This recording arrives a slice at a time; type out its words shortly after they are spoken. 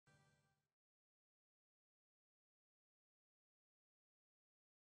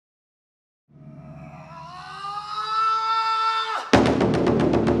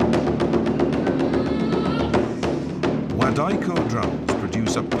Wadaiko drums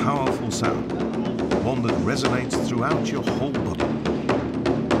produce a powerful sound, one that resonates throughout your whole body.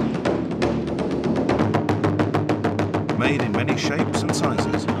 Made in many shapes and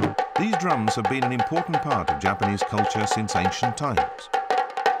sizes, these drums have been an important part of Japanese culture since ancient times.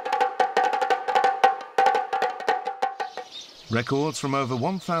 Records from over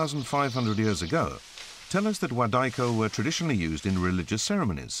 1,500 years ago tell us that Wadaiko were traditionally used in religious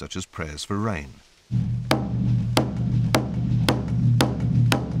ceremonies such as prayers for rain.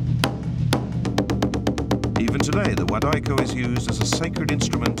 Even today, the Wadaiko is used as a sacred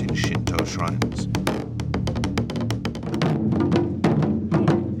instrument in Shinto shrines.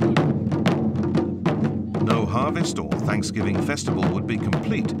 No harvest or Thanksgiving festival would be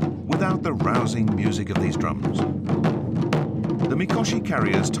complete without the rousing music of these drums. The Mikoshi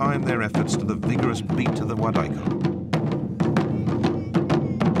carriers time their efforts to the vigorous beat of the Wadaiko.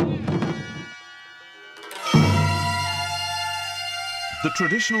 The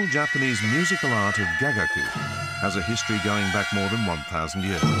traditional Japanese musical art of gagaku has a history going back more than 1,000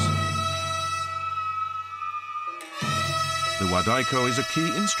 years. The Wadaiko is a key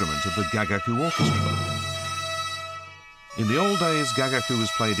instrument of the gagaku orchestra. In the old days, gagaku was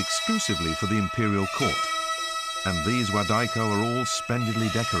played exclusively for the imperial court, and these Wadaiko are all splendidly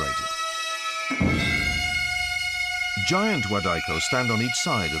decorated. Giant Wadaiko stand on each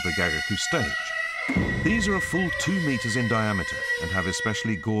side of the gagaku stage. These are a full 2 meters in diameter and have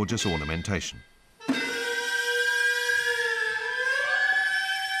especially gorgeous ornamentation.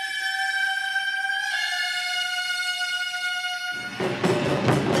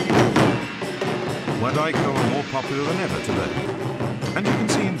 Wadaiko are more popular than ever today, and you can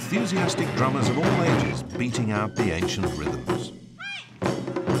see enthusiastic drummers of all ages beating out the ancient rhythms.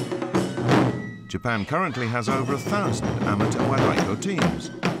 Japan currently has over 1,000 amateur Wadaiko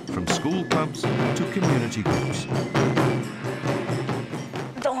teams, from school clubs to community groups.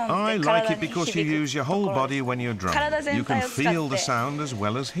 I like it because you use your whole body when you're drumming. You can feel the sound as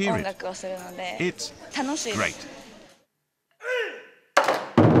well as hear it. It's great.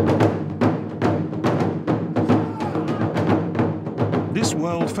 This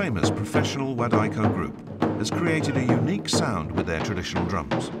world-famous professional Wadaiko group has created a unique sound with their traditional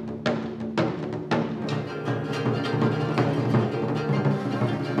drums.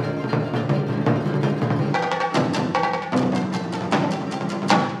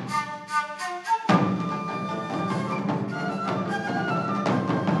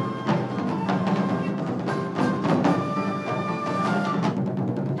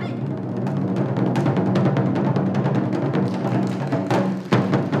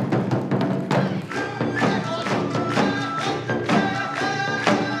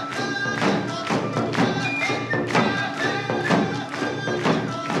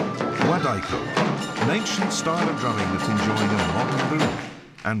 Wadaiko, an ancient style of drumming that's enjoying a modern boom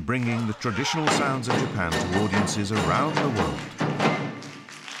and bringing the traditional sounds of Japan to audiences around the world.